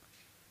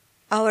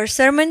Our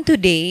sermon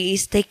today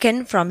is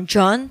taken from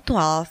John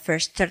 12,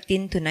 verse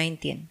 13 to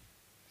 19.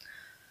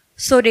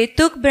 So they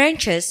took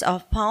branches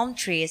of palm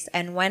trees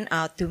and went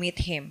out to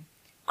meet him,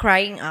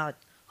 crying out,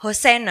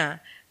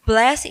 Hosanna!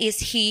 Blessed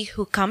is he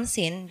who comes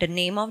in the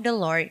name of the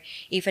Lord,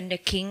 even the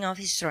King of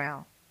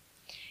Israel.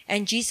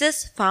 And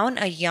Jesus found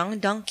a young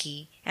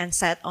donkey and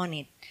sat on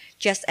it,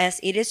 just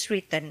as it is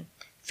written,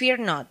 Fear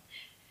not,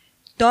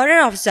 daughter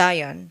of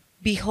Zion,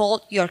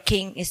 behold, your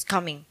king is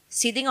coming,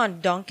 sitting on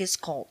a donkey's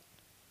colt.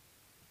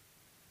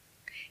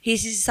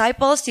 His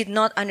disciples did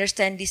not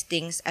understand these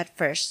things at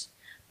first,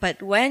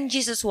 but when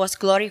Jesus was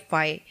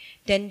glorified,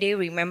 then they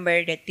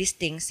remembered that these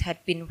things had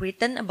been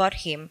written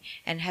about him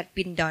and had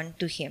been done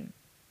to him.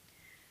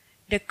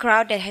 The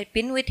crowd that had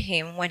been with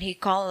him when he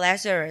called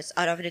Lazarus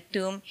out of the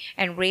tomb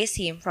and raised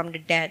him from the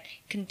dead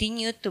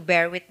continued to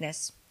bear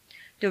witness.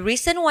 The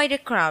reason why the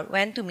crowd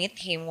went to meet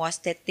him was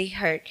that they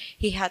heard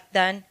he had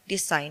done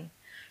this sign.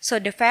 So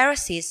the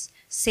Pharisees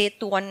said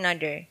to one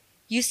another,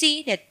 You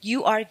see that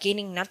you are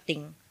gaining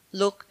nothing.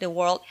 Look, the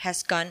world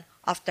has gone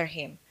after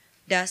him.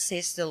 Thus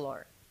says the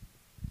Lord.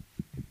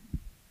 Thank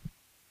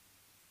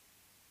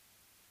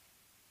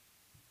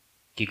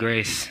you,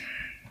 Grace.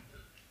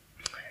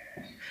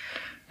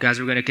 Guys,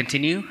 we're going to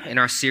continue in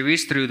our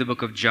series through the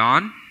book of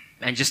John.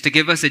 And just to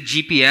give us a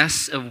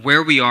GPS of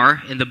where we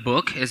are in the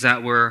book is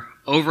that we're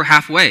over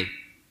halfway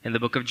in the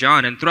book of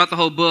John. And throughout the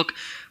whole book,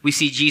 we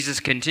see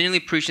Jesus continually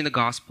preaching the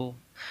gospel,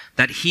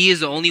 that he is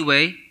the only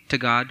way to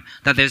God,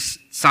 that there's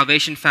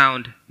salvation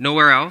found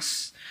nowhere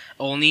else,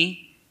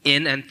 only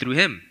in and through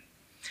him.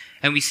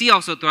 And we see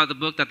also throughout the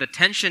book that the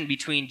tension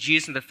between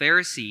Jesus and the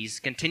Pharisees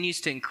continues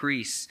to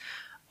increase,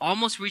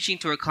 almost reaching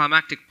to a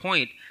climactic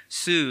point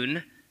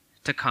soon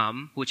to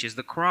come, which is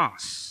the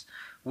cross,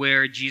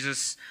 where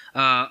Jesus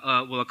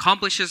will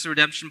accomplish his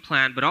redemption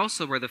plan, but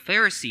also where the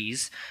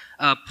Pharisees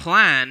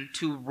plan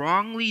to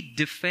wrongly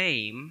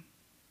defame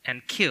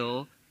and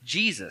kill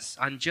Jesus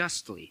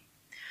unjustly.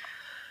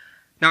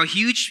 Now, a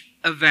huge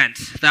event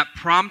that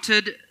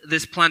prompted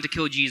this plan to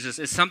kill Jesus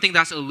is something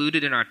that's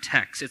alluded in our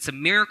text. It's a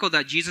miracle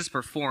that Jesus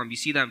performed, you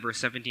see that in verse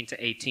 17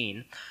 to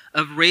 18,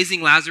 of raising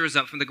Lazarus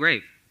up from the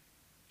grave.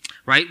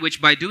 Right?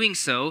 Which by doing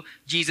so,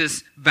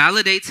 Jesus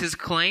validates his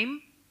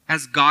claim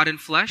as God in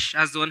flesh,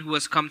 as the one who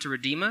has come to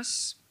redeem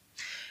us.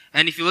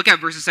 And if you look at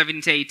verses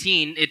 17 to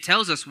 18, it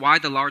tells us why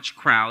the large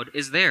crowd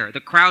is there. The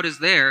crowd is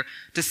there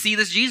to see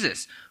this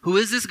Jesus. Who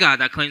is this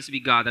God that claims to be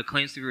God, that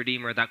claims to be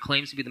Redeemer, that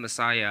claims to be the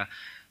Messiah?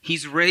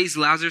 He's raised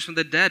Lazarus from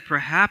the dead.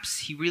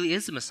 Perhaps he really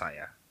is the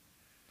Messiah.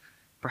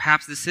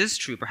 Perhaps this is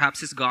true. Perhaps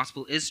his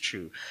gospel is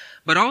true.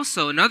 But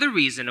also, another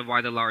reason of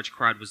why the large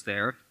crowd was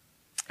there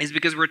is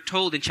because we're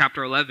told in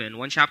chapter 11,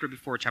 one chapter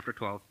before chapter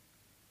 12,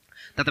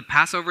 that the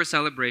Passover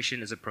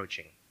celebration is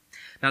approaching.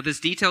 Now, this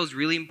detail is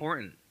really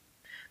important.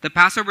 The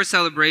Passover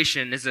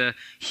celebration is a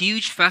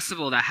huge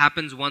festival that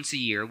happens once a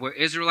year where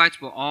Israelites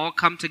will all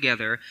come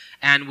together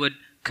and would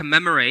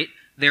commemorate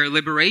their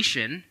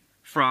liberation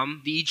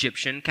from the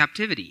Egyptian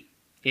captivity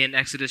in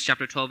Exodus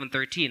chapter 12 and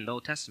 13, the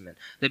Old Testament.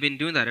 They've been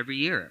doing that every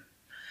year.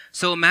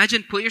 So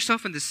imagine, put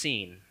yourself in the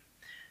scene.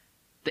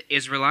 The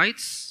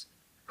Israelites,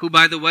 who,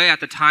 by the way, at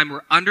the time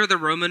were under the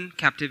Roman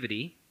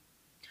captivity,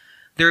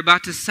 they're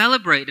about to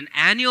celebrate an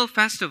annual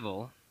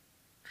festival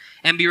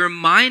and be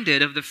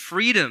reminded of the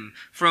freedom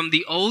from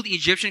the old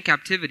Egyptian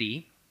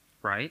captivity,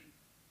 right,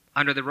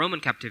 under the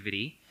Roman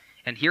captivity.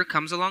 And here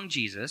comes along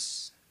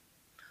Jesus,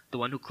 the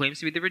one who claims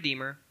to be the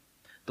Redeemer,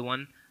 the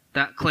one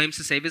that claims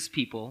to save his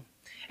people.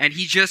 And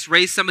he just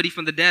raised somebody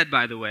from the dead,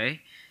 by the way.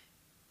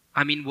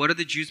 I mean, what are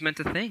the Jews meant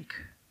to think?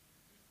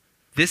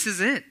 This is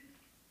it.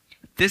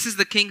 This is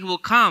the king who will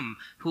come,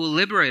 who will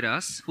liberate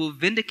us, who will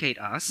vindicate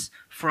us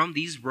from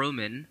these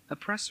Roman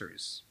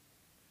oppressors.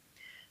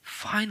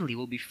 Finally,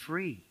 we'll be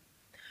free.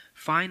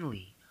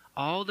 Finally,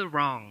 all the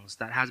wrongs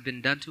that has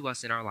been done to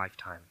us in our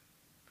lifetime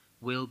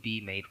will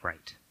be made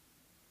right.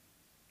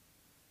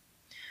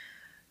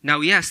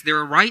 Now, yes, they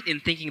were right in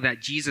thinking that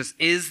Jesus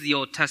is the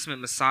Old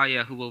Testament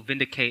Messiah who will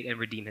vindicate and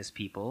redeem his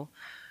people,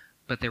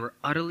 but they were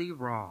utterly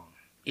wrong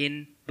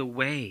in the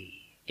way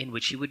in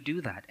which he would do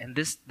that. And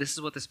this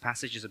is what this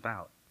passage is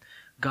about.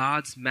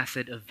 God's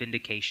method of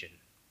vindication.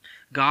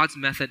 God's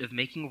method of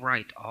making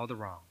right all the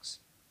wrongs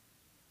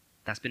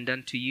that's been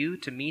done to you,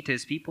 to me, to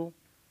his people.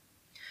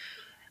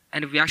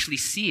 And if we actually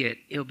see it,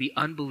 it'll be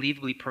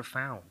unbelievably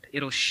profound.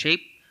 It'll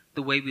shape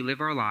the way we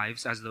live our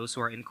lives as those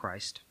who are in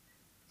Christ.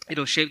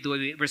 It'll shape the way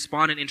we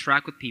respond and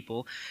interact with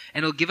people.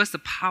 And it'll give us the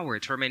power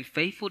to remain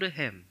faithful to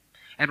him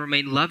and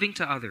remain loving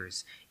to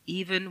others,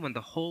 even when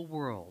the whole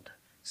world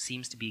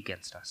seems to be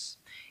against us,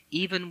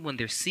 even when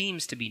there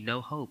seems to be no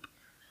hope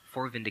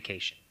for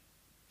vindication.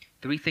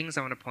 3 things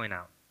I want to point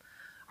out.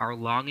 Our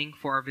longing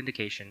for our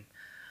vindication,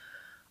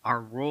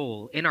 our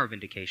role in our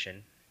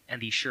vindication,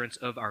 and the assurance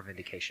of our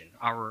vindication.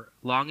 Our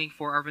longing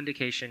for our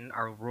vindication,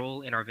 our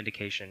role in our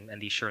vindication,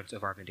 and the assurance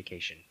of our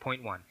vindication.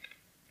 Point 1.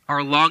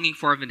 Our longing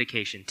for our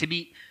vindication. To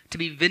be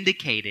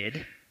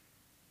vindicated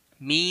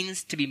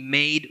means to be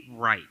made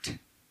right.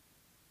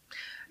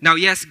 Now,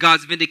 yes,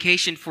 God's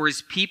vindication for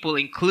his people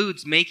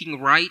includes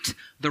making right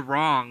the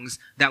wrongs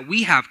that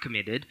we have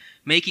committed,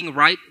 making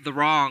right the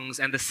wrongs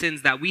and the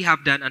sins that we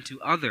have done unto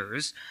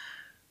others.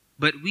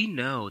 But we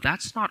know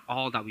that's not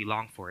all that we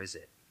long for, is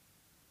it?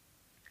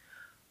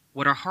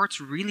 What our hearts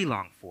really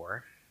long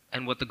for,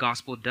 and what the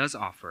gospel does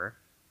offer,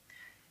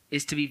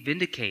 is to be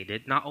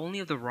vindicated not only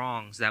of the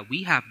wrongs that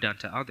we have done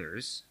to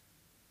others,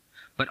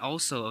 but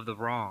also of the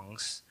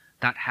wrongs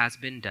that has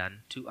been done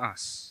to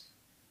us.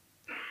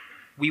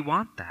 We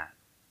want that.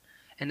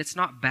 And it's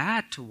not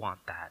bad to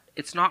want that.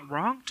 It's not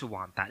wrong to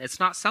want that. It's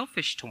not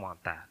selfish to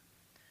want that.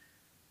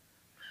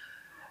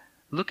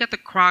 Look at the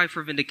cry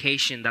for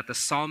vindication that the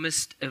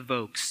psalmist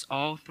evokes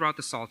all throughout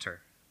the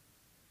Psalter.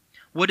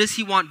 What does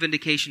he want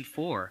vindication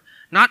for?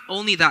 Not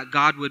only that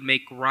God would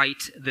make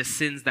right the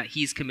sins that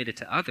he's committed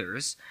to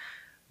others,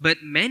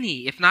 but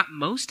many, if not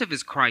most of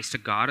his cries to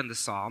God in the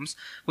Psalms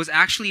was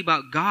actually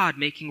about God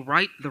making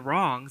right the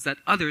wrongs that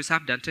others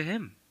have done to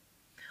him.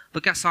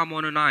 Look at Psalm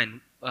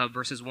 109,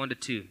 verses 1 to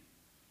 2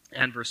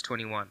 and verse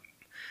 21.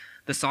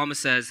 The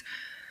psalmist says,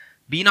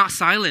 "Be not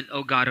silent,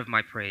 O God of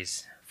my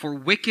praise, for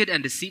wicked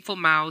and deceitful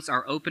mouths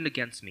are opened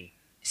against me,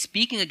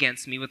 speaking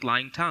against me with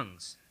lying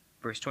tongues."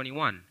 Verse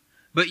 21.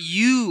 "But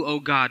you, O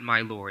God, my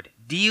Lord,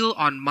 deal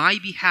on my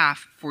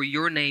behalf for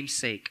your name's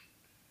sake,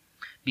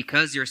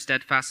 because your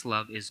steadfast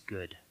love is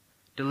good.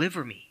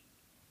 Deliver me."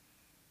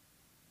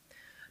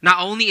 Not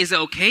only is it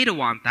okay to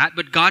want that,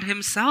 but God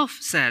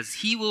himself says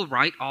he will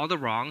right all the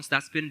wrongs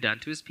that's been done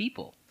to his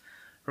people.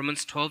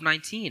 Romans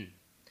 12:19.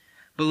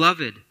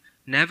 "Beloved,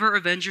 never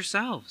avenge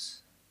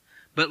yourselves,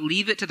 but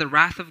leave it to the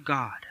wrath of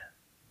God.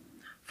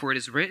 For it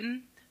is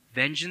written,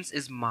 'Vengeance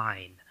is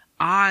mine,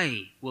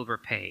 I will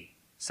repay,'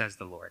 says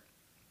the Lord."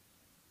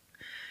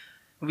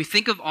 When we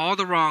think of all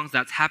the wrongs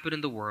that's happened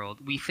in the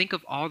world, we think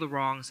of all the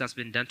wrongs that's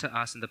been done to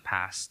us in the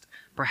past,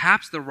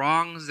 perhaps the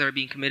wrongs that are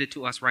being committed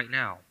to us right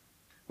now,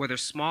 whether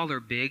small or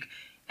big,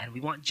 and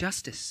we want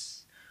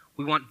justice.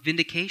 We want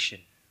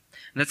vindication.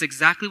 And that's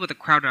exactly what the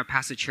crowd in our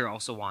passage here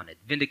also wanted,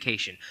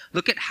 vindication.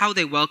 Look at how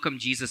they welcomed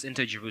Jesus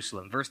into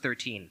Jerusalem. Verse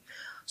 13.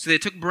 "So they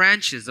took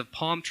branches of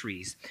palm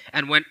trees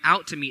and went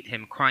out to meet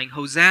him, crying,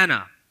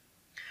 'Hosanna!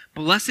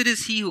 Blessed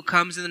is he who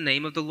comes in the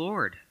name of the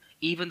Lord,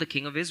 even the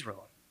King of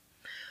Israel.'"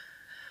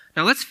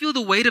 Now let's feel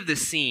the weight of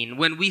this scene.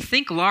 When we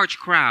think large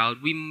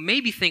crowd, we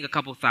maybe think a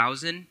couple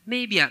thousand,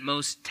 maybe at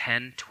most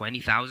 10,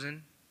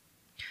 20,000.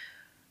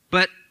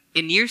 But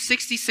in year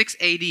 66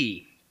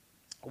 AD,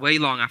 way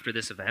long after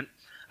this event,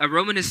 a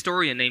Roman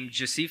historian named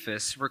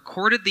Josephus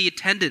recorded the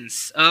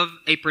attendance of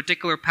a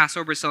particular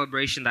Passover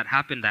celebration that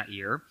happened that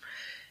year.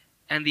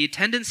 And the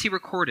attendance he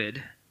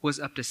recorded was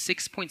up to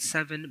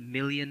 6.7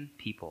 million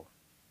people.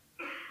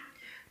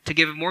 To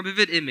give a more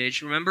vivid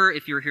image, remember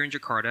if you were here in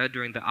Jakarta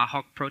during the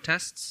Ahok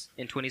protests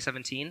in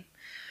 2017?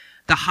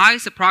 The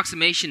highest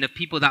approximation of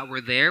people that were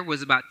there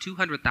was about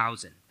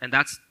 200,000, and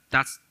that's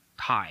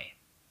high.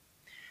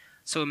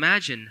 So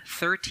imagine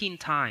 13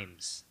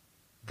 times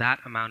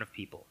that amount of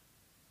people.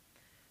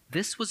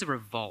 This was a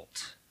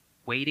revolt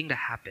waiting to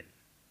happen.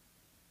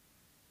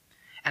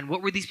 And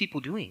what were these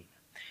people doing?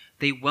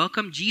 They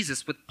welcomed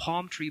Jesus with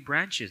palm tree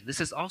branches. This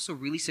is also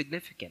really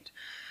significant,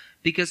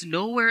 because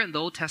nowhere in the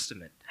Old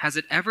Testament has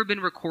it ever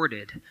been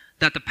recorded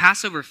that the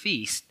Passover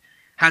feast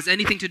has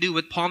anything to do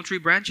with palm tree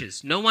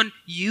branches. No one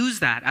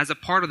used that as a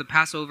part of the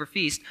Passover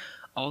feast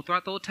all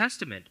throughout the Old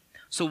Testament.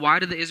 So why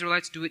did the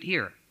Israelites do it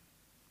here?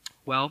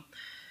 Well,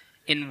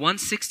 in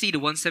 160 to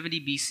 170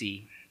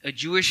 BC, a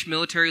Jewish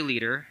military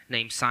leader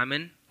named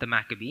Simon the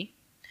Maccabee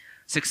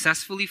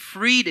successfully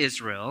freed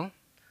Israel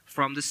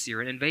from the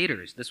Syrian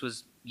invaders. This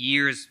was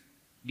years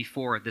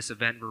before this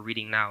event we're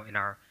reading now in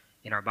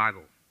our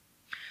Bible.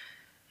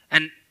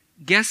 And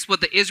guess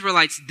what the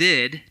Israelites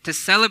did to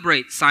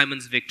celebrate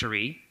Simon's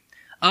victory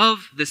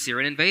of the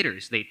Syrian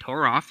invaders? They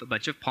tore off a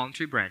bunch of palm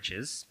tree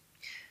branches,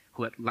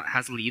 who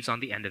has leaves on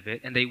the end of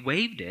it, and they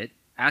waved it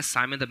as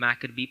Simon the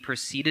Maccabee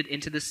proceeded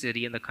into the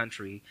city and the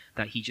country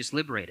that he just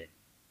liberated.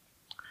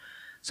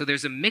 So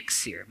there's a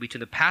mix here between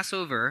the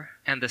Passover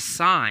and the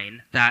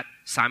sign that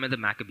Simon the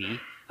Maccabee,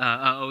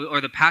 or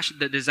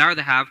the desire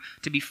they have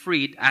to be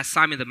freed as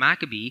Simon the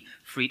Maccabee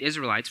freed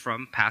Israelites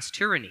from past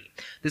tyranny.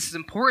 This is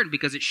important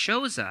because it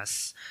shows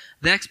us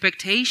the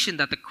expectation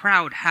that the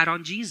crowd had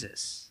on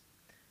Jesus.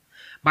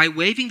 By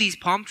waving these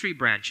palm tree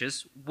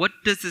branches, what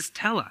does this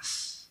tell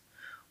us?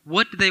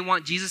 What do they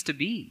want Jesus to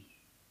be?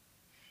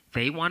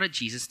 They wanted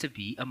Jesus to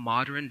be a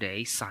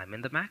modern-day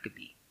Simon the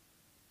Maccabee.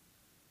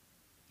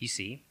 You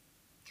see?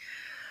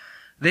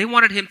 They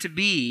wanted him to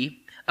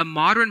be a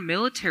modern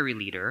military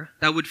leader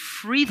that would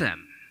free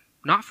them,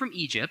 not from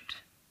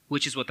Egypt,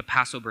 which is what the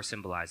Passover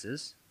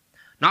symbolizes,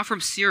 not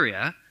from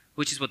Syria,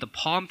 which is what the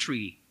palm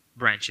tree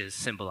branches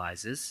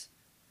symbolizes,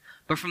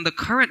 but from the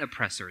current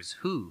oppressors.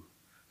 Who?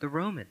 The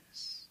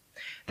Romans.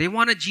 They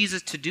wanted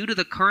Jesus to do to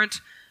the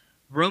current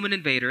Roman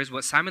invaders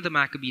what Simon the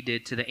Maccabee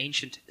did to the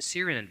ancient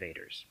Syrian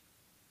invaders.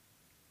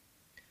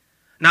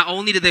 Not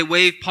only did they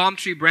wave palm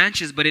tree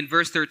branches, but in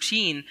verse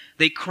 13,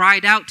 they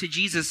cried out to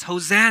Jesus,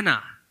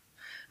 "Hosanna!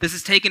 This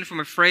is taken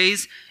from a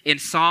phrase in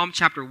Psalm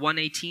chapter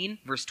 118,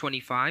 verse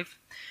 25.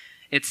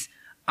 It's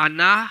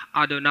Ana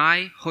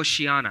Adonai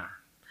Hoshiana.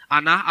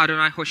 Ana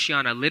Adonai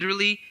Hoshiana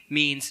literally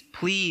means,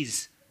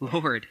 please,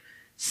 Lord,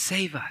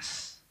 save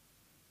us.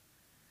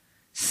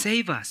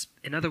 Save us.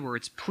 In other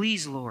words,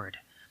 please, Lord,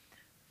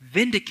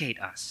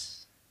 vindicate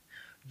us.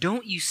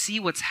 Don't you see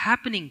what's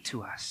happening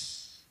to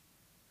us?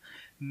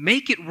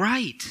 Make it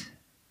right.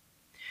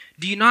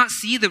 Do you not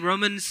see the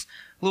Romans,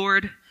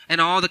 Lord, and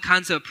all the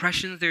kinds of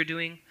oppressions they're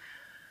doing?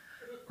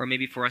 Or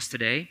maybe for us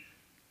today,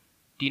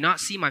 do you not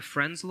see my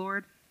friends,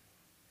 Lord,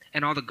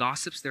 and all the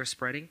gossips they're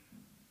spreading?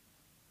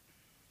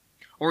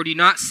 Or do you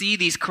not see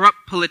these corrupt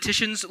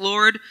politicians,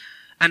 Lord,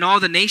 and all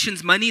the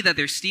nation's money that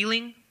they're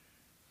stealing?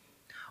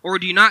 Or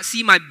do you not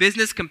see my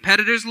business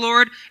competitors,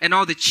 Lord, and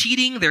all the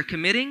cheating they're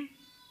committing?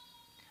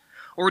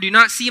 Or do you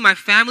not see my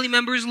family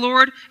members,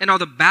 Lord, and all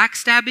the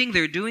backstabbing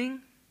they're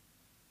doing?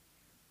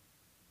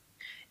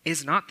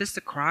 Is not this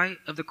the cry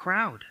of the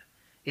crowd?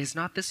 Is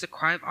not this the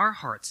cry of our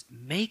hearts?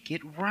 Make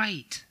it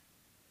right.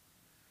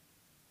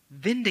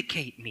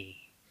 Vindicate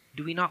me.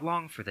 Do we not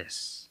long for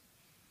this?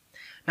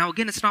 Now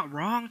again, it's not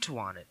wrong to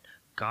want it.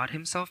 God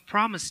himself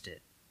promised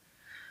it.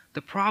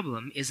 The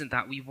problem isn't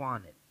that we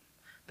want it.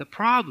 The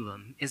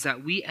problem is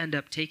that we end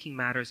up taking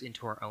matters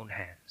into our own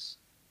hands.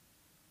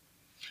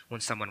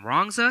 When someone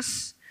wrongs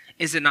us,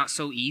 is it not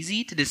so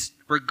easy to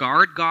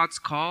disregard God's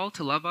call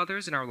to love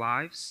others in our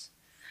lives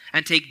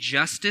and take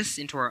justice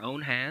into our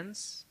own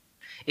hands?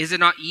 Is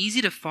it not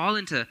easy to fall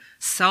into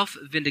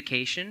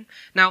self-vindication?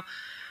 Now,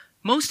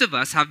 most of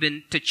us have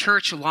been to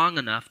church long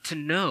enough to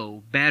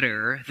know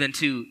better than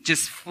to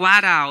just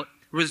flat out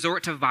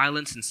resort to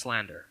violence and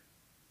slander.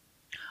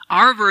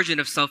 Our version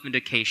of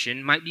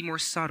self-vindication might be more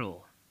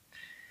subtle.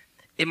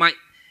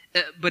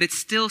 But it's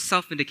still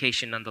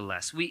self-vindication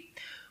nonetheless. We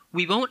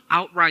won't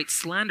outright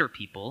slander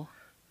people,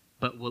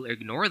 but we'll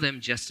ignore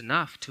them just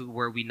enough to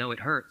where we know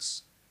it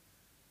hurts.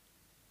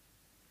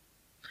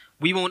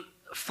 We won't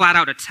flat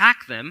out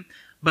attack them,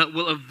 but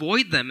we'll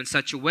avoid them in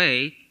such a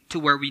way to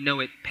where we know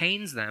it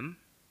pains them.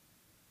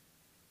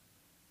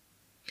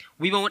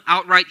 We won't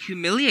outright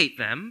humiliate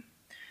them,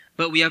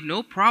 but we have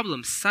no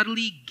problem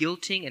subtly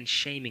guilting and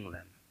shaming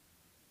them.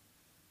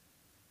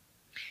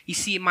 You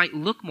see, it might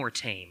look more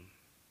tame,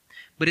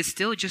 but it's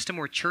still just a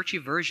more churchy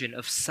version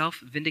of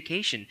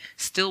self-vindication,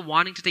 still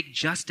wanting to take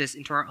justice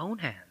into our own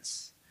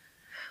hands.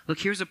 Look,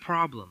 here's a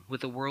problem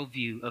with the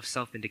worldview of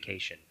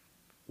self-vindication.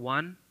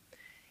 One,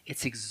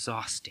 it's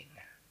exhausting.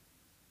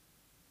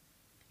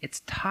 It's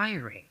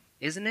tiring,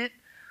 isn't it?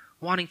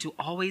 Wanting to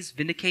always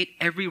vindicate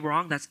every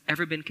wrong that's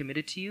ever been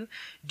committed to you.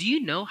 Do you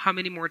know how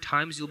many more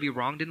times you'll be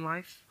wronged in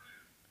life?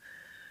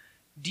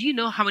 Do you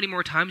know how many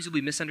more times you'll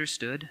be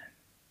misunderstood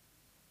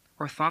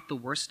or thought the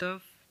worst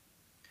of?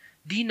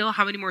 Do you know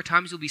how many more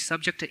times you'll be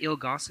subject to ill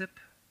gossip?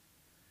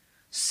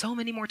 So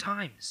many more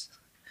times.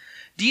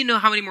 Do you know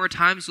how many more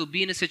times you'll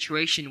be in a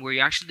situation where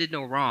you actually did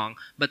no wrong,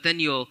 but then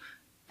you'll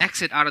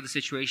exit out of the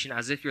situation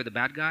as if you're the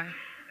bad guy?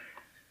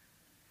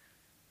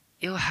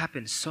 It'll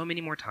happen so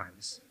many more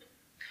times.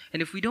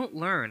 And if we don't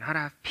learn how to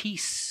have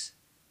peace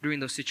during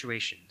those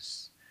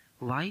situations,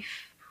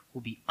 life will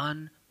be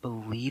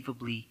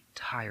unbelievably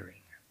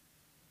tiring.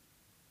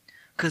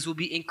 Because we'll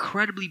be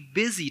incredibly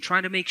busy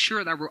trying to make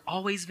sure that we're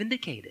always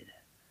vindicated.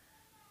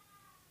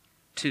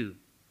 2,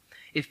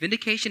 if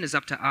vindication is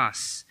up to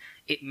us,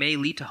 it may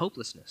lead to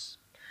hopelessness.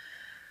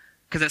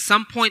 Because at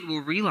some point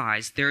we'll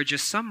realize there are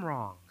just some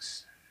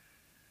wrongs.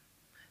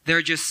 There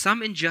are just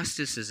some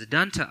injustices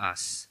done to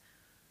us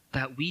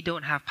that we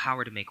don't have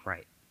power to make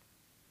right.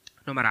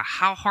 No matter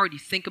how hard you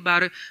think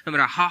about it, no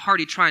matter how hard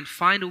you try and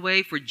find a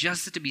way for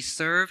justice to be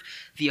served,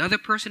 the other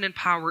person in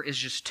power is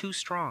just too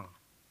strong.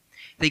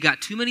 They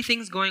got too many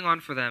things going on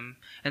for them,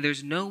 and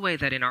there's no way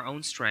that in our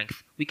own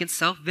strength we can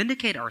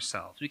self-vindicate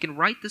ourselves. We can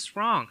right this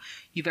wrong.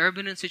 You've ever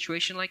been in a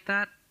situation like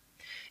that?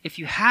 If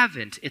you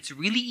haven't, it's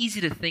really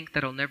easy to think that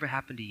it'll never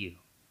happen to you.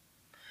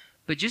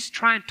 But just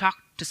try and talk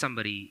to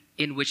somebody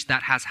in which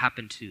that has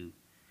happened to,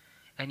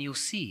 and you'll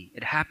see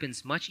it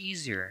happens much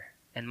easier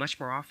and much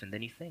more often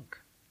than you think.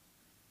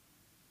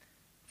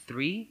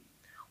 3,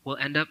 will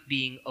end up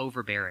being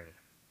overbearing.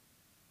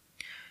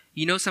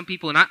 You know some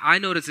people, and I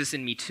notice this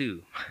in me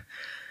too,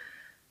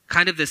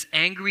 kind of this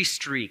angry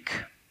streak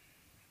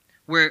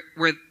where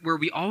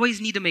we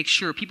always need to make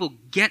sure people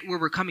get where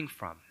we're coming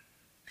from.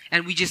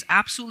 And we just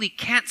absolutely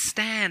can't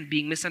stand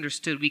being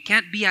misunderstood. We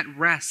can't be at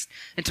rest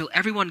until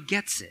everyone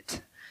gets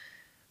it.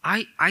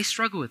 I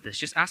struggle with this.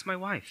 Just ask my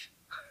wife.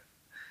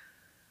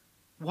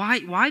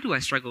 Why do I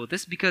struggle with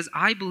this? Because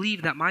I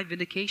believe that my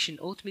vindication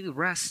ultimately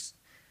rests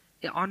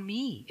on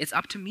me. It's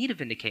up to me to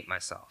vindicate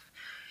myself.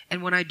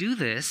 And when I do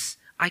this,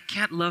 I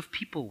can't love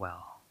people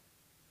well.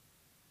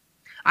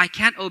 I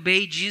can't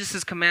obey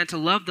Jesus' command to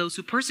love those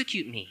who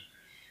persecute me.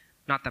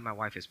 Not that my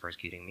wife is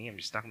persecuting me. I'm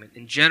just talking about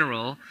in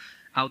general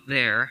out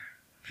there.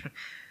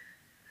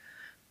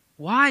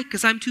 Why?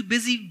 Because I'm too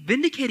busy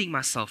vindicating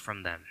myself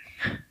from them.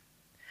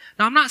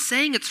 Now, I'm not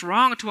saying it's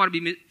wrong to want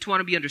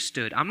to be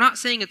understood. I'm not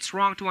saying it's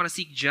wrong to want to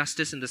seek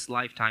justice in this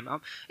lifetime.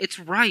 It's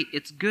right.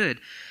 It's good.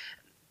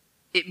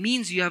 It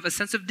means you have a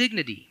sense of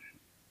dignity.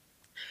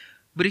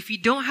 But if you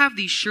don't have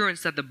the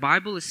assurance that the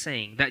Bible is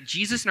saying, that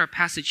Jesus in our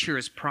passage here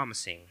is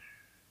promising,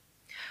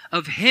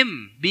 of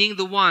him being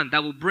the one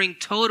that will bring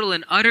total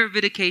and utter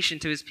vindication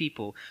to his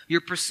people,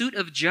 your pursuit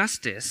of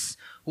justice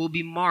will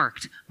be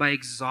marked by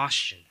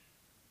exhaustion.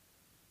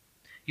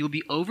 You'll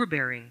be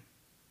overbearing,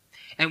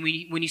 and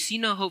when you see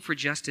no hope for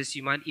justice,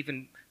 you might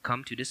even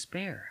come to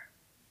despair.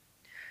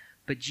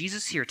 But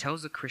Jesus here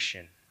tells the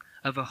Christian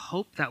of a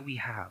hope that we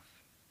have,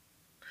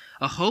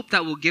 a hope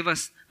that will give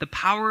us the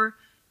power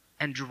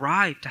and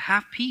drive to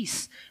have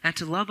peace and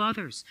to love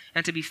others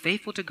and to be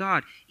faithful to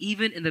God,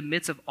 even in the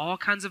midst of all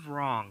kinds of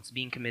wrongs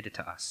being committed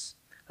to us.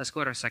 Let's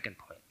go to our second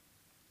point.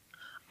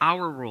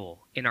 Our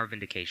role in our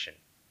vindication.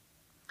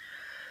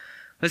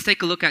 Let's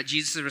take a look at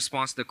Jesus'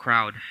 response to the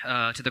crowd,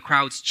 to the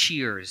crowd's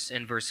cheers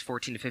in verse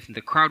 14 to 15.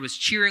 The crowd was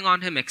cheering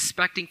on him,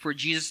 expecting for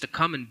Jesus to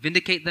come and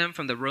vindicate them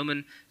from the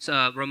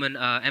Roman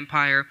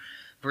Empire.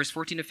 Verse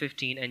 14 to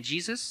 15, and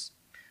Jesus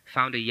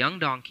found a young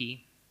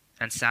donkey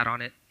and sat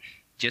on it,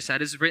 just as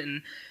it is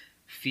written,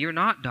 "Fear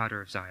not,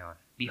 daughter of Zion.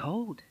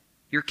 Behold,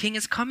 your king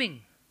is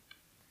coming,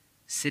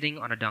 sitting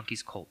on a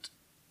donkey's colt."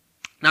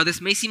 Now,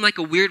 this may seem like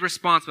a weird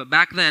response, but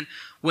back then,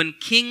 when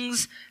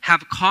kings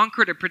have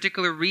conquered a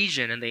particular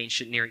region in the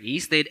ancient Near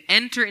East, they'd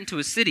enter into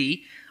a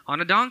city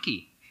on a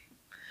donkey.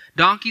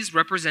 Donkeys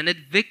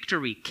represented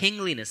victory,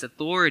 kingliness,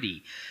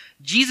 authority.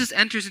 Jesus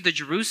enters into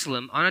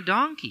Jerusalem on a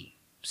donkey,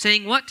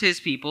 saying what to his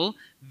people?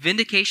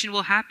 Vindication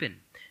will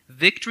happen.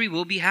 Victory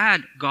will be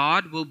had.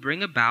 God will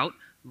bring about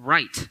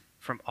right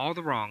from all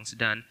the wrongs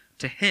done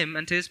to him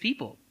and to his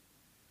people.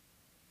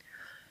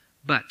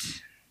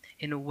 But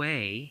in a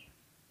way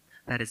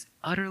that is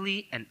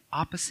utterly and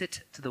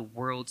opposite to the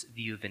world's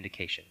view of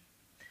vindication.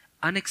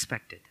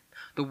 Unexpected.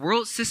 The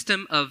world's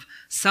system of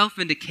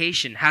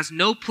self-vindication has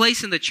no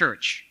place in the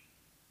church.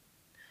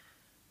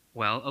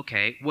 Well,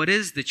 okay, what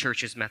is the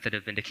church's method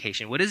of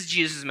vindication? What is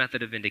Jesus'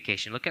 method of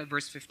vindication? Look at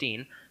verse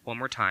 15 one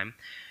more time.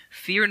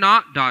 "Fear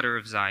not, daughter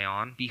of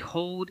Zion.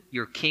 Behold,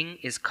 your king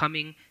is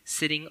coming,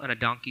 sitting on a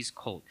donkey's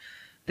colt."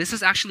 This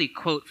is actually a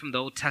quote from the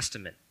Old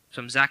Testament,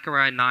 from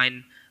Zechariah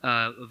 9,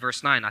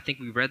 verse 9. I think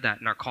we read that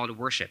in our call to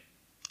worship.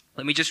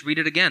 Let me just read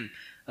it again.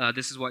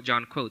 This is what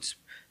John quotes.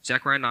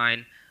 Zechariah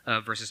 9,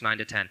 verses 9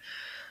 to 10.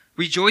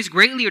 "Rejoice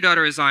greatly, O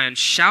daughter of Zion.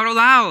 Shout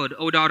aloud,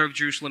 O daughter of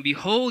Jerusalem.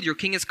 Behold, your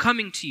king is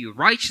coming to you.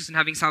 Righteous and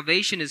having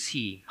salvation is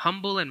he,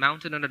 humble and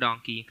mounted on a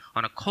donkey,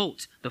 on a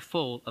colt, the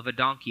foal of a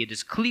donkey." It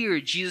is clear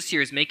Jesus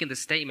here is making the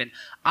statement,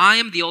 I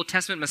am the Old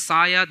Testament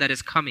Messiah that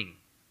is coming.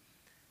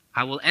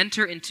 I will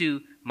enter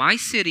into my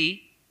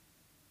city,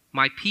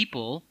 my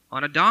people,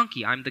 on a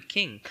donkey. I'm the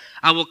king.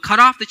 I will cut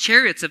off the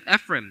chariots of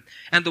Ephraim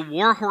and the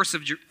war horse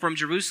from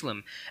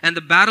Jerusalem, and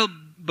the battle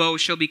bow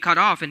shall be cut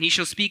off, and he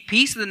shall speak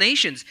peace to the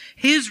nations.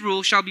 His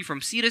rule shall be from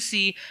sea to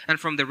sea and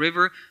from the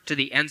river to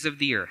the ends of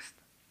the earth.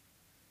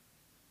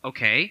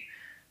 Okay,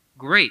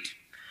 great.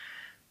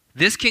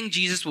 This King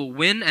Jesus will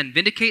win and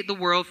vindicate the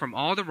world from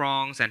all the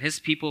wrongs and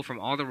his people from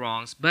all the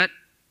wrongs. But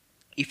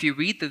if you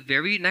read the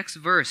very next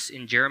verse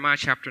in Jeremiah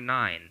chapter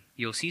 9,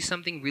 you'll see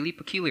something really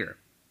peculiar.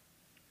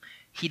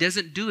 He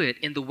doesn't do it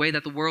in the way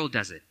that the world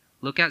does it.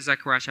 Look at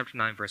Zechariah chapter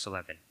 9, verse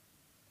 11.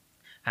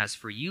 "As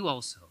for you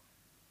also,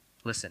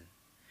 listen,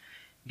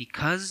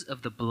 because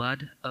of the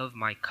blood of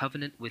my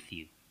covenant with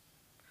you,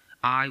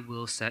 I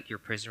will set your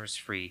prisoners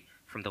free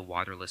from the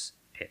waterless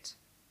pit."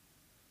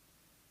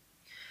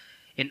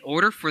 In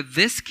order for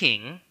this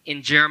king,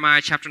 in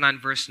Jeremiah chapter 9,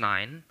 verse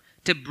 9,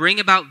 to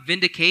bring about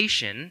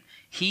vindication,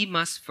 he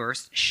must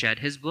first shed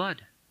his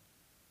blood,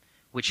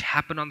 which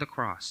happened on the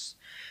cross.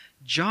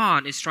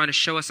 John is trying to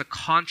show us a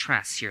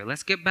contrast here.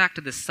 Let's get back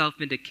to the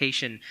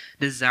self-vindication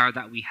desire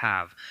that we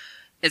have.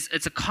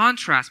 It's a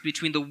contrast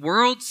between the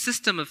world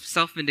system of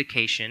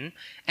self-vindication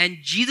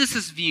and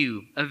Jesus'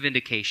 view of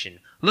vindication.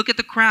 Look at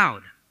the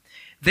crowd.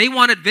 They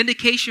wanted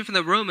vindication from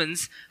the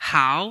Romans.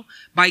 How?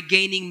 By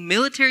gaining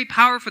military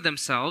power for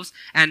themselves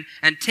and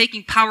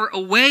taking power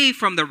away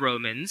from the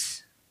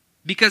Romans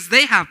because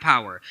they have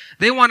power.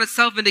 They wanted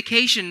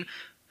self-vindication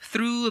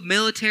through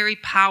military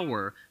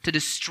power to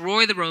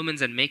destroy the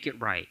Romans and make it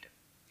right.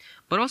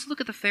 But also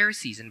look at the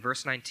Pharisees in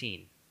verse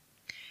 19.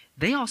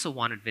 They also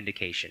wanted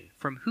vindication.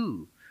 From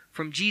who?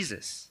 From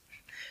Jesus.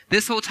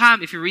 This whole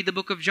time, if you read the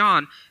book of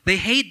John, they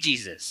hate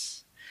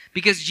Jesus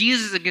because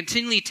Jesus is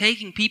continually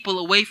taking people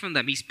away from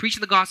them. He's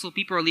preaching the gospel,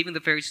 people are leaving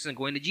the Pharisees and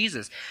going to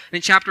Jesus. And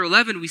in chapter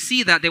 11, we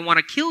see that they want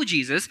to kill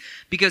Jesus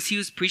because he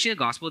was preaching a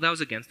gospel that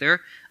was against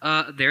their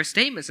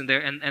statements and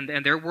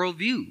their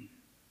worldview.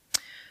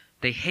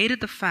 They hated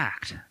the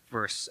fact,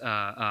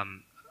 our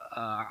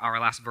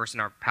last verse in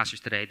our passage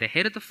today, they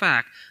hated the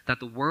fact that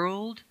the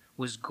world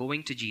was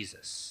going to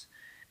Jesus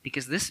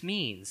because this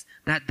means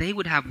that they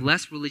would have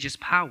less religious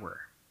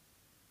power.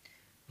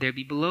 They'd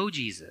be below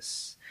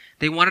Jesus.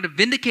 They wanted to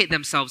vindicate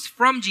themselves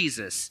from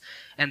Jesus,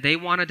 and they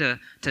wanted to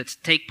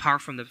take power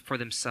for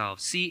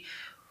themselves. See,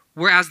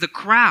 whereas the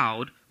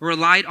crowd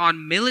relied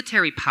on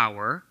military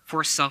power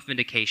for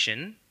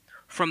self-vindication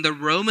from the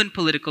Roman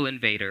political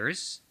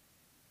invaders.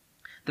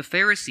 The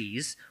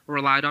Pharisees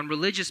relied on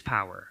religious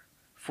power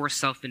for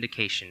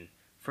self-vindication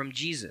from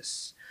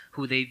Jesus,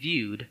 who they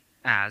viewed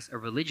as a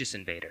religious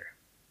invader.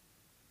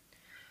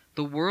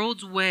 The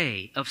world's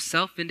way of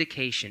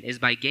self-vindication is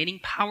by gaining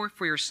power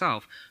for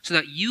yourself so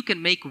that you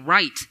can make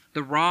right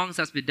the wrongs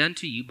that's been done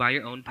to you by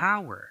your own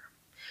power.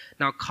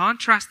 Now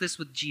contrast this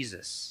with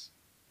Jesus.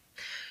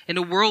 In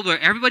a world where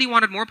everybody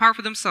wanted more power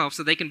for themselves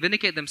so they can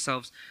vindicate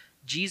themselves,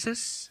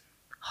 Jesus,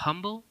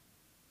 humble,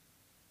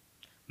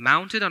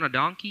 mounted on a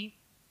donkey,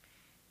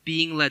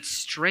 being led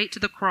straight to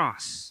the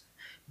cross,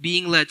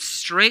 being led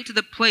straight to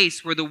the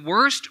place where the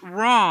worst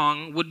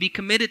wrong would be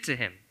committed to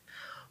him,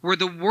 where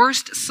the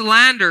worst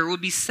slander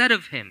would be said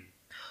of him,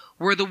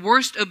 where the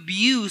worst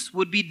abuse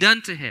would be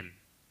done to him.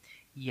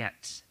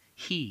 Yet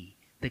he,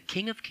 the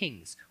King of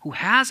Kings, who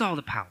has all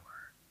the power,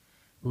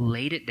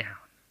 laid it down.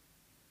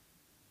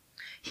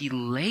 He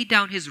laid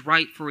down his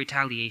right for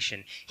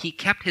retaliation. He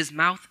kept his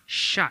mouth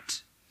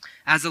shut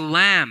as a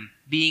lamb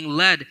being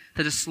led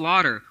to the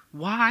slaughter.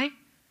 Why?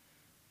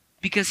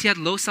 Because he had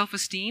low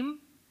self-esteem?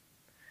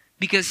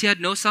 Because he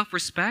had no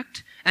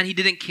self-respect and he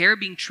didn't care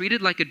being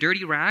treated like a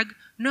dirty rag?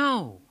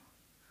 No.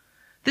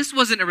 This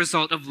wasn't a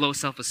result of low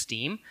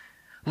self-esteem.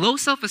 Low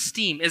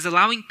self-esteem is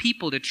allowing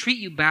people to treat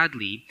you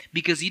badly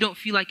because you don't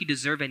feel like you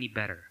deserve any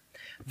better.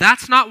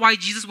 That's not why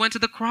Jesus went to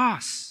the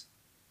cross.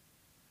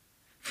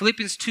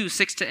 Philippians 2,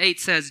 6-8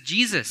 says,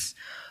 Jesus,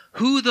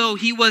 who though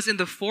he was in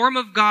the form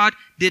of God,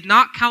 did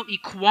not count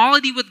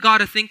equality with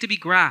God a thing to be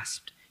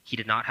grasped. He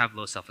did not have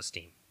low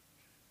self-esteem,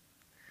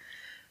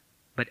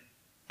 but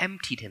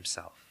emptied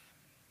himself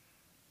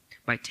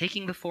by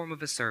taking the form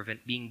of a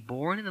servant, being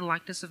born in the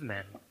likeness of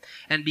men,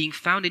 and being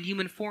found in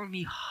human form,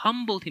 he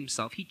humbled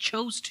himself. He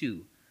chose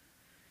to,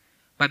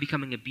 by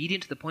becoming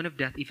obedient to the point of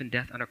death, even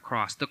death on a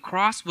cross. The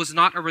cross was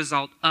not a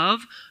result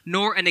of,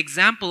 nor an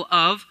example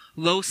of,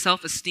 low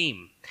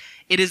self-esteem.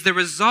 It is the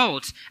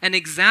result, an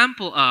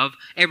example of,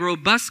 a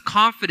robust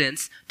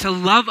confidence to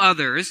love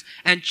others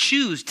and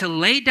choose to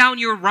lay down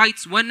your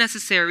rights when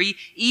necessary,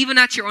 even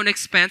at your own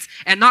expense,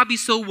 and not be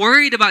so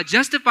worried about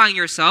justifying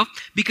yourself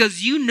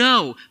because you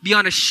know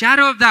beyond a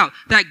shadow of doubt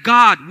that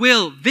God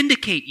will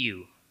vindicate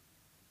you.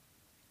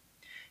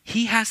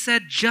 He has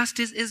said,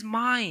 justice is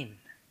mine,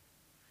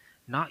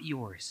 not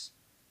yours.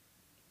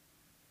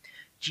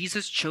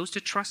 Jesus chose to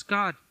trust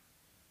God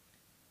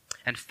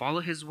and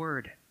follow his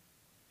word,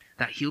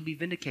 that he'll be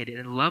vindicated,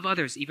 and love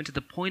others even to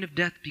the point of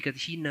death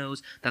because he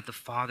knows that the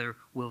Father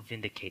will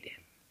vindicate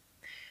him.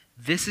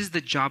 This is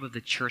the job of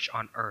the church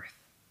on earth.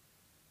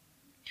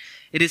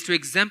 It is to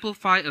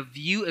exemplify a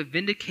view of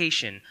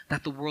vindication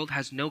that the world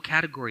has no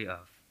category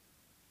of.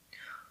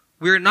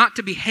 We are not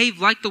to behave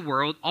like the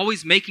world,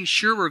 always making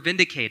sure we're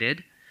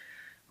vindicated.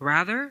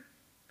 Rather,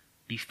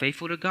 be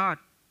faithful to God.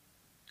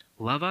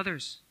 Love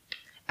others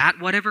at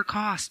whatever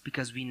cost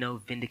because we know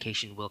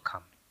vindication will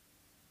come.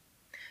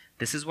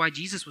 This is why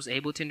Jesus was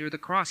able to endure the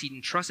cross. He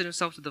entrusted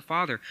himself to the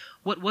Father.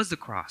 What was the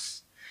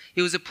cross?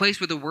 It was a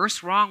place where the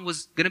worst wrong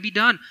was going to be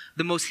done.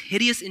 The most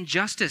hideous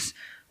injustice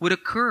would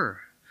occur.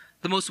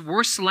 The most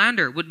worst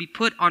slander would be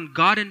put on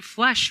God in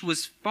flesh, who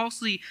was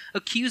falsely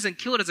accused and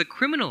killed as a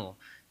criminal.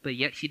 But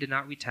yet he did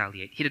not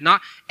retaliate. He did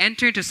not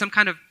enter into some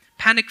kind of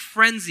panic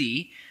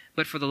frenzy,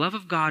 but for the love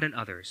of God and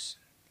others,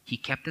 he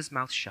kept his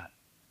mouth shut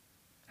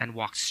and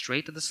walked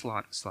straight to the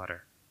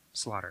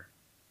slaughter.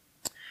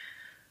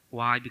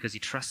 Why? Because he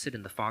trusted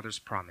in the Father's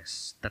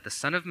promise that the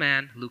Son of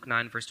Man, Luke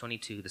 9, verse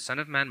 22, the Son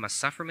of Man must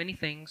suffer many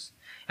things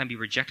and be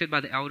rejected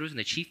by the elders and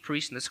the chief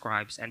priests and the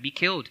scribes and be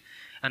killed.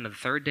 And on the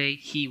third day,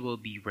 he will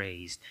be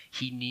raised.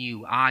 He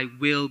knew, I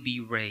will be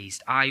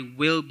raised. I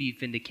will be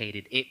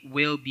vindicated. It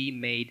will be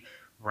made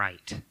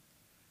right.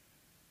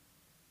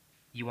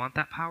 You want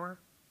that power?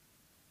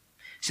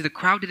 See, the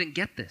crowd didn't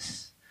get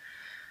this.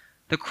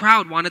 The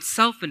crowd wanted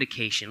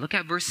self-vindication. Look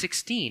at verse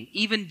 16.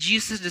 Even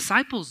Jesus'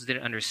 disciples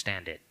didn't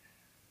understand it.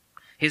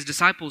 His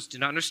disciples did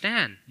not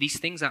understand these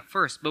things at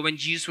first. But when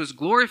Jesus was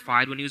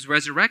glorified, when he was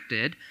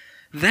resurrected,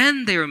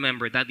 then they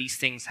remembered that these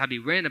things had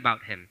been written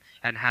about him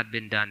and had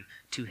been done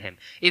to him.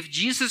 If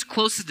Jesus'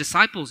 closest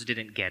disciples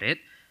didn't get it,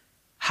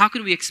 how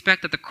can we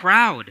expect that the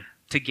crowd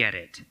to get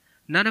it?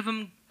 None of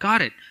them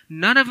got it.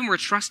 None of them were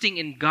trusting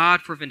in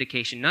God for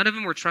vindication. None of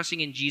them were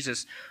trusting in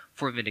Jesus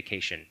for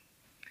vindication.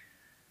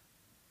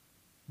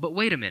 But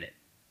wait a minute,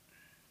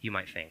 you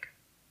might think.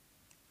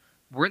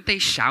 Weren't they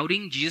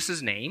shouting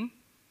Jesus' name?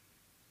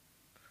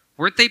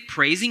 Weren't they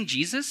praising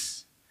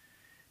Jesus?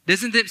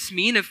 Doesn't this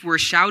mean if we're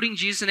shouting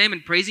Jesus' name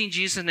and praising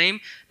Jesus'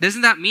 name,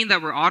 doesn't that mean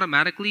that we're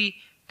automatically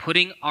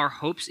putting our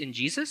hopes in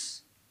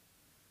Jesus?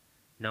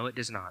 No, it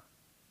does not.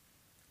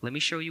 Let me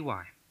show you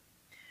why.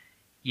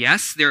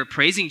 Yes, they were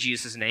praising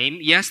Jesus' name.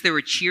 Yes, they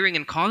were cheering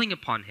and calling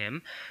upon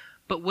him.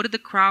 But what did the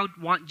crowd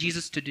want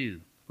Jesus to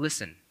do?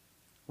 Listen,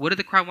 what did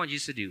the crowd want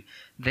Jesus to do?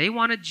 They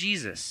wanted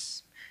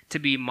Jesus to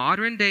be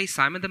modern-day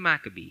Simon the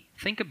Maccabee.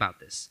 Think about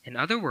this. In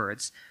other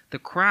words, the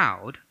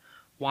crowd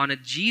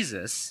wanted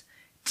Jesus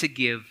to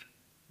give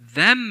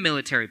them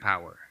military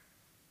power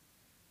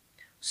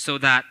so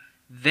that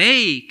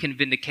they can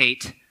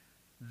vindicate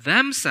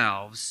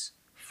themselves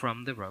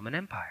from the Roman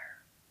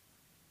Empire.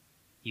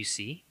 You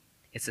see,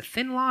 it's a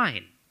thin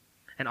line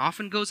and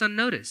often goes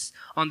unnoticed.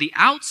 On the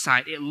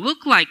outside, it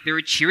looked like they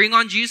were cheering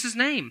on Jesus'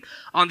 name.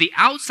 On the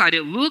outside,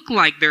 it looked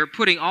like they're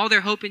putting all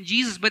their hope in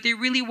Jesus, but they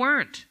really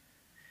weren't.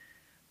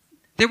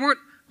 They weren't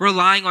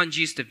relying on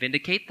Jesus to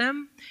vindicate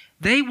them.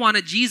 They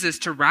wanted Jesus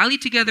to rally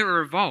together a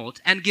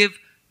revolt and give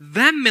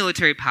them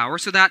military power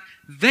so that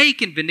they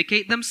can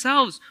vindicate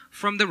themselves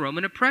from the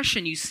Roman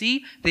oppression. You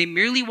see, they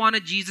merely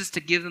wanted Jesus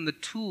to give them the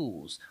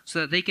tools so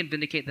that they can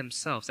vindicate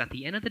themselves. At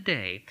the end of the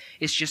day,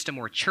 it's just a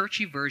more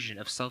churchy version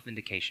of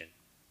self-vindication.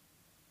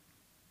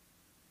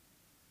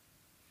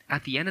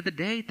 At the end of the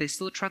day, they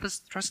still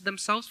trusted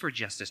themselves for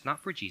justice, not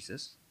for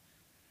Jesus.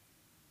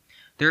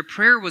 Their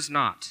prayer was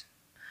not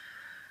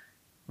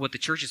what the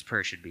church's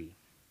prayer should be.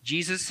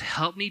 Jesus,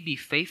 help me be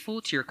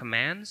faithful to your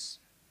commands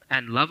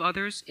and love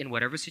others in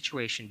whatever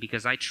situation,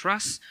 because I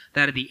trust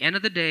that at the end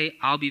of the day,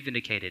 I'll be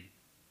vindicated.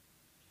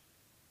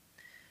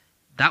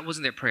 That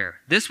wasn't their prayer.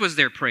 This was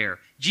their prayer.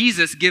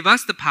 Jesus, give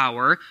us the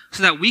power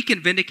so that we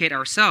can vindicate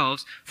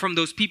ourselves from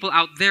those people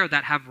out there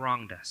that have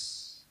wronged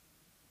us.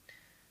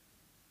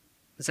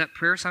 Does that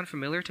prayer sound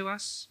familiar to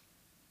us?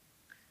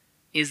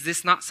 Is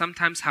this not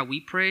sometimes how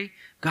we pray?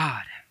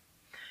 God,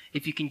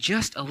 if you can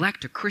just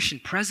elect a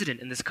Christian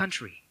president in this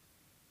country.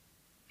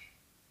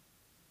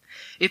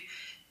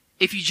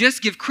 If you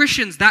just give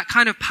Christians that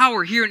kind of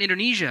power here in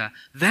Indonesia,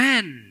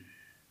 then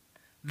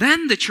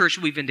the church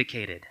will be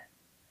vindicated.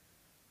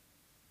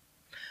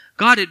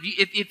 God,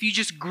 if you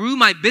just grew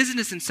my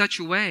business in such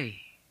a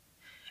way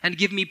and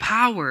give me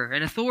power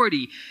and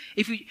authority,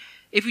 if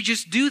you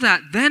just do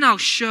that, then I'll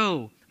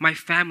show my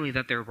family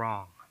that they're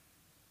wrong.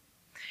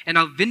 And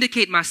I'll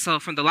vindicate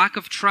myself from the lack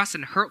of trust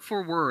and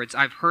hurtful words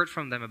I've heard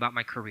from them about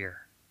my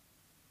career.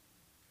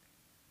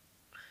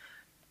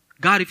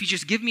 God, if you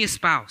just give me a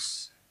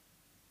spouse,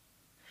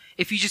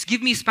 if you just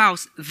give me a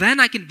spouse,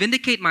 then I can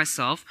vindicate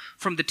myself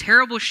from the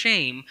terrible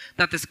shame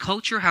that this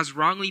culture has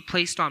wrongly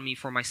placed on me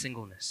for my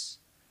singleness.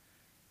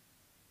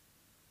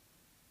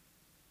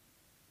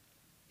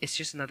 It's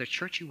just another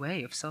churchy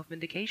way of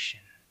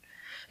self-vindication.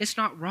 It's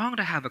not wrong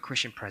to have a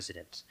Christian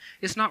president.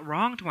 It's not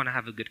wrong to want to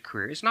have a good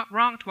career. It's not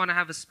wrong to want to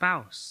have a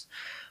spouse.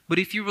 But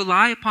if you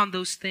rely upon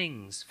those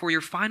things for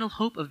your final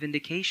hope of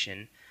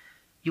vindication,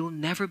 you'll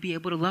never be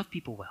able to love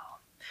people well.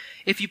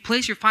 If you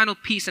place your final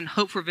peace and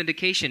hope for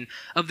vindication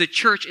of the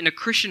church in a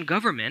Christian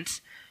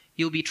government,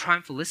 you'll be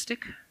triumphalistic.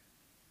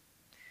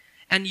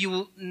 And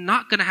you're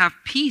not going to have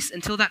peace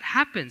until that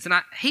happens. And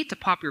I hate to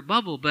pop your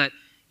bubble, but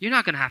you're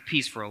not going to have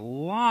peace for a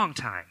long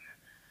time.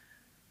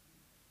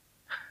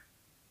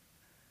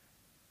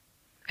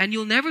 And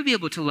you'll never be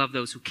able to love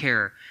those who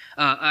care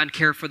and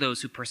care for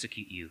those who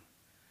persecute you,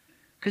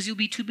 because you'll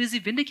be too busy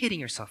vindicating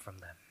yourself from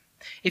them.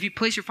 If you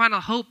place your final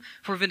hope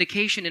for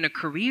vindication in a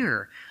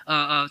career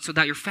so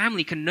that your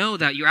family can know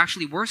that you're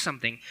actually worth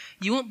something,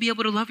 you won't be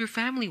able to love your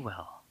family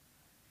well.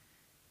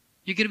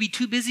 You're going to be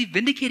too busy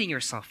vindicating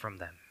yourself from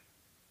them.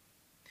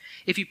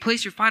 If you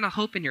place your final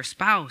hope in your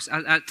spouse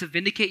to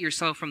vindicate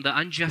yourself from the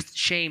unjust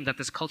shame that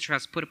this culture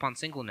has put upon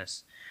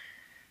singleness,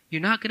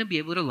 you're not going to be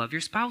able to love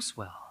your spouse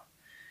well.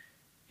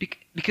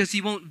 Because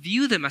you won't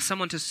view them as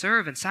someone to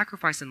serve and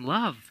sacrifice and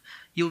love.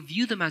 You'll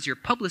view them as your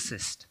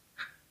publicist,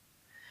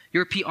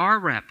 your PR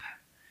rep.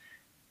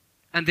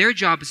 And their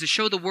job is to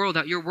show the world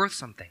that you're worth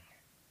something.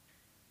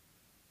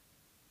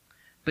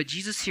 But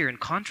Jesus here, in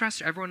contrast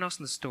to everyone else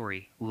in the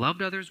story,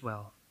 loved others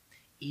well,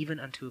 even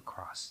unto a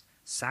cross,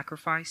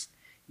 sacrificed,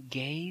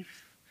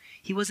 gave.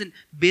 He wasn't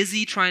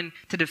busy trying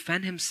to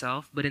defend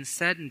himself, but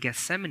instead in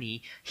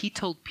Gethsemane, he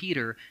told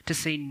Peter to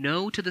say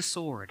no to the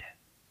sword.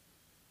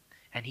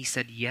 And he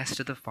said yes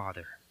to the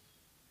Father.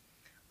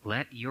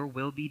 Let your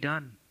will be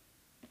done.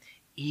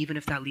 Even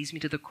if that leads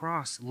me to the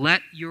cross,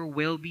 let your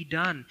will be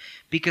done.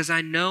 Because I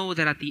know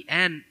that at the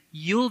end,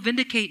 you'll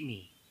vindicate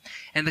me.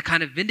 And the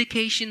kind of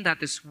vindication that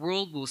this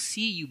world will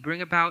see you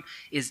bring about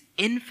is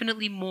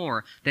infinitely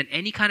more than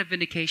any kind of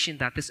vindication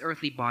that this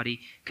earthly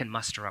body can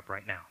muster up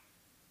right now.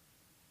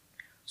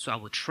 So I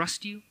will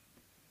trust you.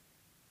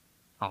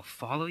 I'll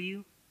follow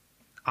you.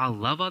 I'll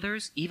love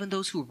others, even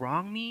those who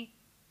wrong me,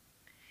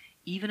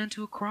 even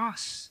unto a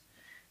cross.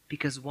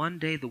 Because one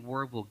day the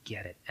world will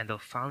get it and they'll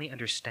finally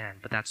understand,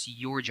 but that's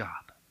your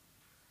job,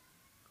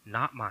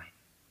 not mine.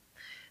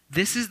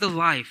 This is the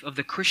life of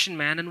the Christian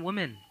man and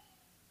woman.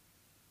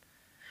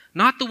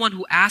 Not the one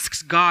who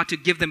asks God to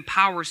give them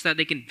power so that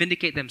they can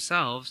vindicate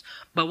themselves,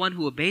 but one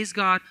who obeys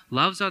God,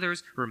 loves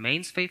others,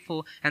 remains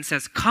faithful, and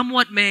says, come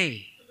what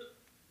may,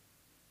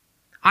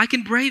 I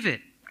can brave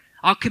it.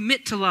 I'll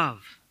commit to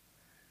love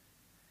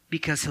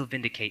because he'll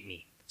vindicate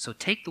me. So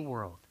take the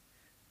world.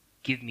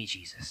 Give me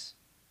Jesus.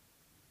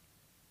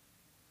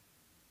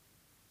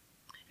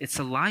 It's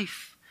a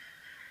life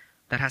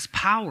that has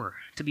power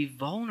to be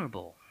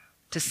vulnerable,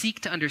 to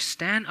seek to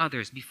understand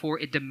others before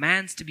it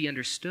demands to be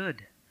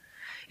understood.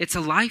 It's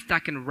a life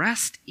that can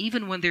rest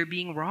even when they're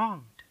being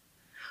wronged.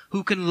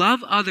 who can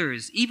love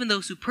others, even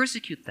those who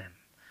persecute them,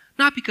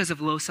 not because of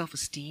low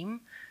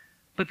self-esteem,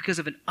 but because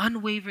of an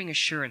unwavering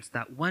assurance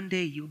that one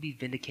day you'll be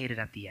vindicated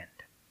at the end.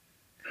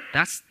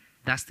 That's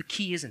the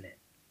key, isn't it?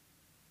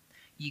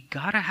 You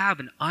gotta have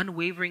an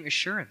unwavering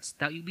assurance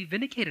that you'll be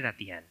vindicated at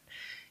the end.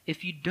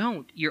 If you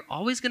don't, you're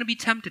always going to be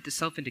tempted to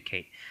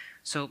self-vindicate.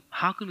 So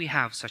how can we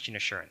have such an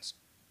assurance?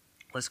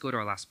 Let's go to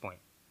our last point.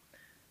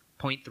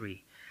 Point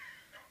 3,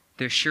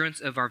 the assurance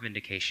of our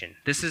vindication.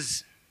 This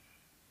is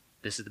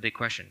the big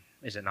question,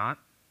 is it not?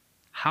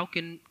 How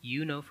can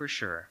you know for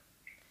sure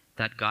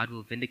that God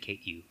will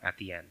vindicate you at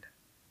the end?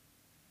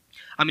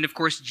 I mean, of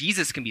course,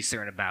 Jesus can be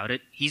certain about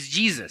it. He's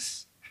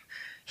Jesus.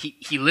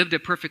 He lived a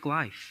perfect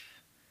life.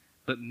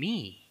 But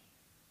me,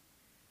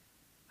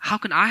 how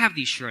can I have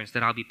the assurance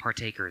that I'll be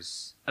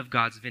partakers of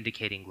God's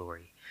vindicating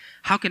glory?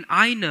 How can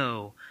I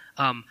know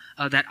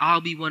that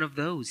I'll be one of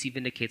those he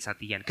vindicates at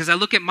the end? Because I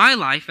look at my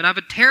life and I have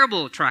a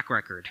terrible track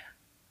record.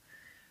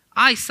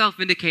 I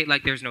self-vindicate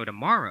like there's no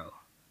tomorrow.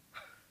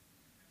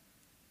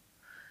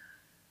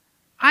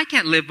 I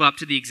can't live up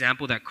to the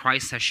example that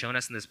Christ has shown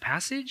us in this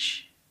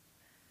passage.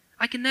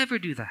 I can never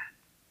do that.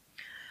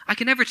 I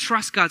can never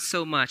trust God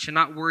so much and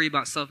not worry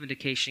about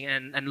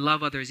self-vindication and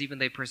love others even if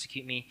they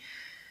persecute me.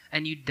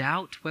 And you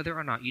doubt whether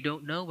or not, you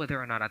don't know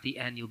whether or not at the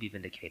end you'll be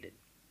vindicated.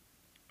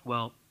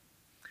 Well,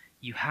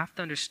 you have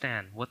to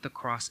understand what the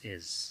cross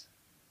is.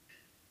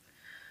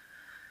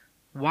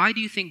 Why do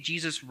you think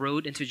Jesus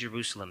rode into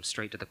Jerusalem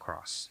straight to the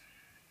cross?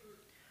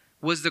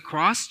 Was the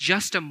cross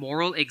just a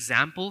moral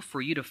example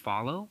for you to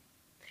follow?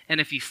 And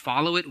if you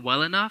follow it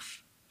well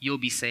enough, you'll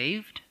be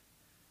saved?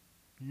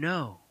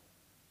 No.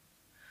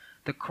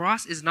 The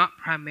cross is not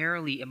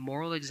primarily a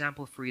moral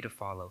example for you to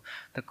follow.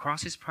 The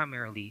cross is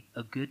primarily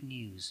a good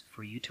news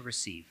for you to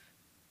receive.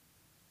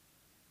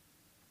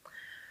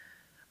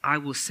 I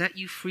will set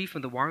you free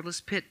from the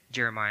waterless pit,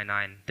 Jeremiah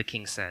 9, the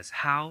king says.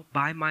 How?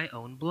 By my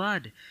own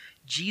blood.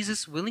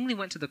 Jesus willingly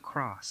went to the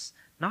cross,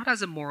 not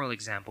as a moral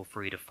example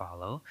for you to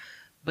follow,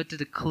 but to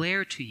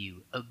declare to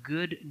you a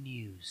good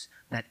news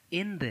that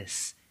in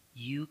this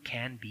you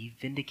can be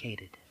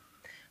vindicated.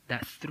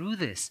 That through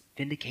this,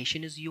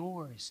 vindication is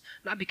yours.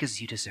 Not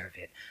because you deserve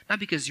it. Not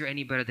because you're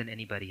any better than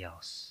anybody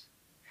else.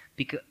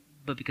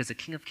 But because the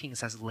King of Kings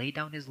has laid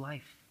down his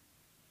life.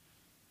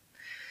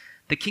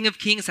 The King of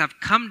Kings have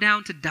come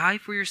down to die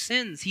for your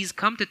sins. He's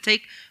come to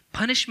take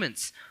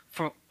punishments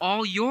for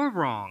all your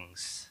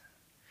wrongs.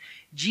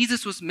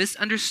 Jesus was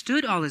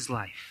misunderstood all his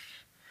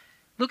life.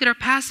 Look at our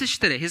passage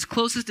today. His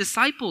closest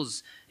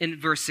disciples in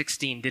verse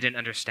 16 didn't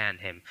understand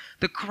him.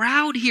 The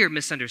crowd here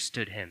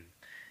misunderstood him.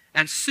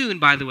 And soon,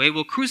 by the way,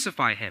 will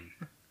crucify him.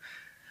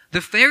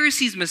 The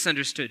Pharisees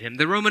misunderstood him.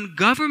 The Roman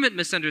government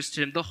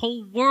misunderstood him. The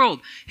whole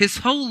world, his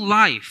whole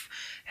life,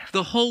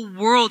 the whole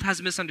world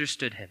has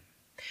misunderstood him.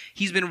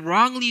 He's been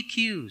wrongly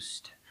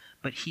accused,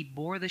 but he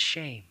bore the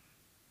shame.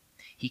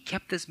 He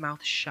kept his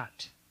mouth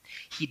shut.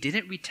 He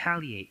didn't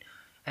retaliate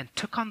and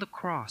took on the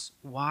cross.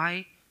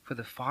 Why? For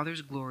the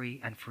Father's glory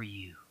and for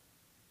you.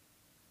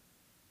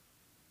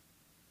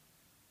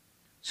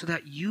 So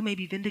that you may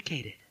be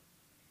vindicated.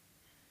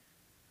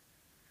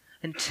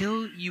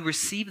 Until you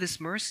receive this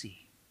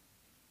mercy.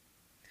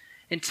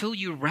 Until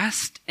you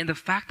rest in the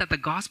fact that the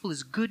gospel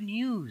is good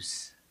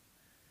news.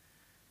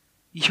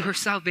 Your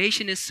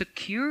salvation is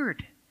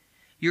secured.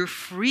 You're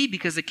free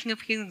because the King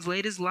of Kings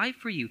laid his life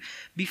for you.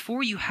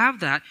 Before you have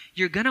that,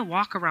 you're going to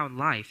walk around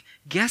life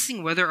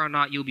guessing whether or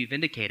not you'll be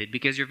vindicated,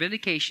 because your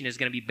vindication is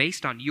going to be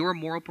based on your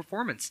moral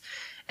performance.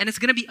 And it's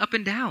going to be up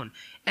and down.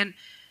 And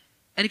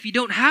if you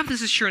don't have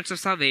this assurance of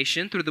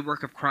salvation through the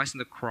work of Christ on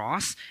the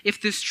cross,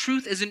 if this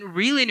truth isn't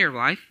real in your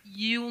life,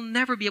 you'll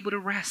never be able to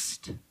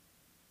rest.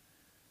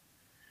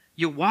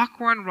 You'll walk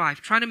around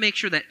life trying to make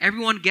sure that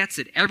everyone gets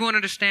it, everyone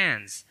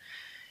understands.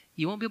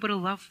 You won't be able to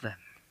love them,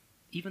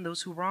 even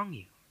those who wrong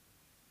you.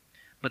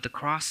 But the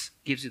cross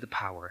gives you the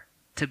power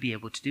to be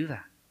able to do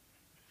that,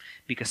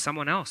 because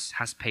someone else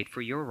has paid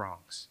for your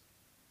wrongs.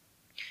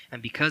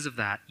 And because of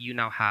that, you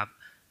now have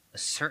a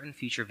certain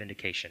future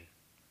vindication.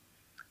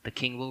 The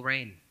king will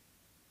reign.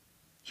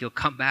 He'll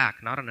come back,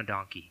 not on a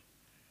donkey,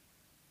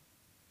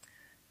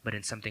 but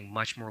in something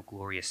much more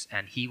glorious,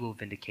 and he will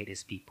vindicate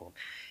his people.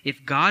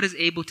 If God is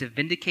able to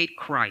vindicate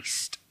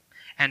Christ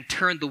and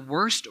turn the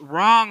worst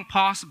wrong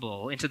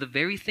possible into the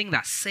very thing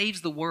that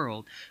saves the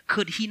world,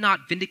 could he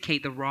not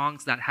vindicate the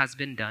wrongs that has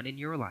been done in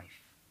your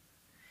life?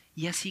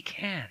 Yes, he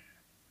can.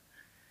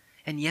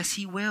 And yes,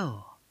 he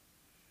will.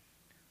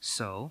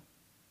 So,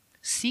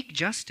 seek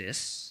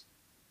justice,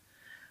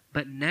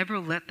 but never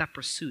let that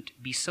pursuit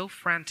be so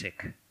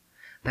frantic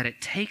that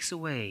it takes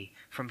away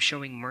from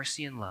showing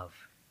mercy and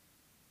love,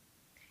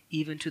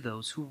 even to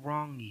those who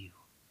wrong you.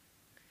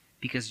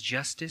 Because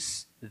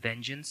justice,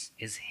 vengeance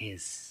is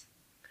his.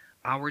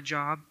 Our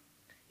job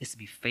is to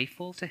be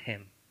faithful to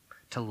him,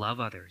 to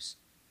love others,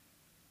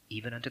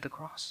 even unto the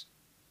cross.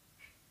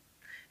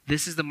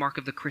 This is the mark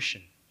of the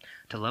Christian,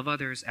 to love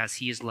others as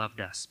he has loved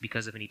us,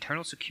 because of an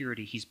eternal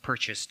security he's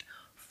purchased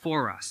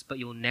for us. But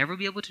you'll never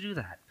be able to do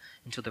that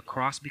until the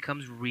cross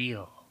becomes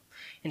real,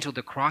 until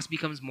the cross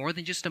becomes more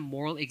than just a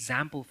moral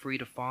example for you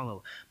to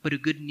follow, but a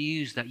good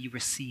news that you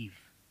receive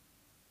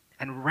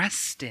and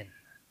rest in.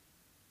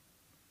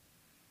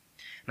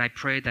 And I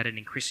pray that it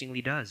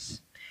increasingly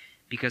does,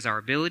 because our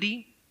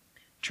ability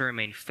to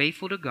remain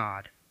faithful to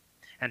God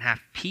and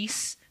have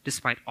peace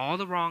despite all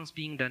the wrongs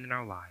being done in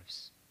our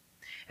lives,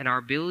 and our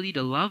ability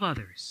to love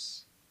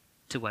others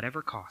to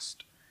whatever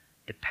cost,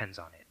 depends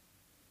on it.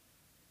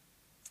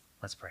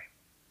 Let's pray.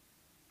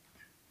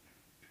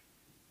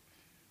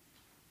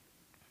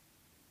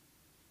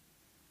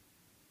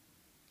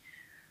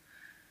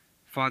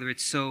 Father,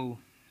 it's so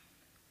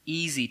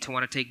easy to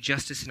want to take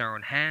justice in our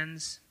own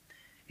hands.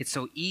 It's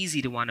so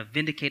easy to want to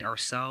vindicate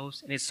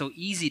ourselves. And it's so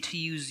easy to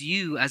use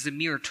you as a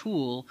mere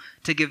tool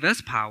to give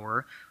us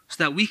power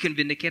so that we can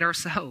vindicate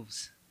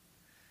ourselves.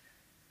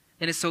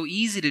 And it's so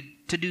easy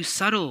to do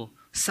subtle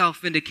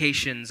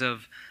self-vindications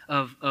of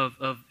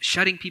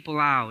shutting people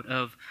out,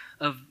 of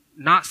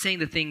not saying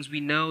the things we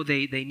know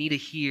they need to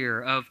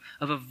hear, of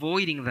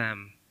avoiding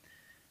them.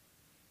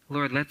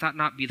 Lord, let that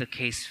not be the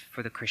case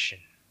for the Christian.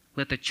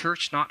 Let the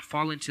church not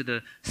fall into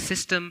the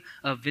system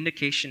of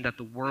vindication that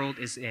the world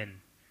is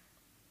in.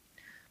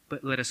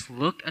 But let us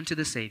look unto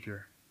the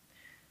Savior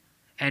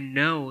and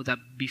know that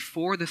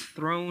before the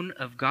throne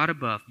of God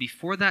above,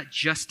 before that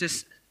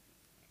justice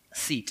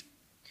seat,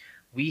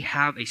 we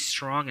have a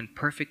strong and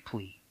perfect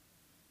plea.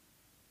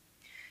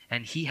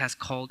 And he has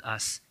called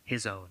us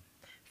his own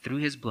through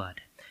his blood.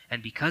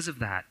 And because of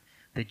that,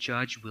 the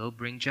judge will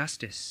bring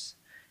justice.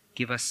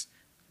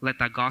 Let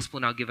that gospel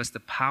now give us the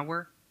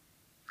power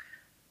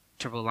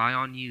to rely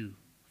on you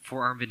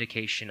for our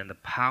vindication and the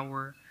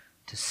power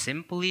to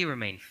simply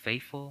remain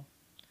faithful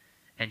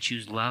and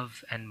choose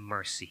love and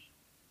mercy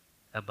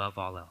above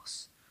all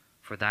else.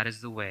 For that is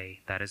the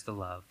way, that is the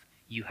love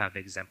you have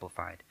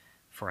exemplified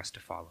for us to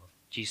follow.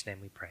 In Jesus' name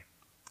we pray.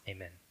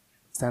 Amen.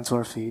 Stand to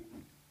our feet.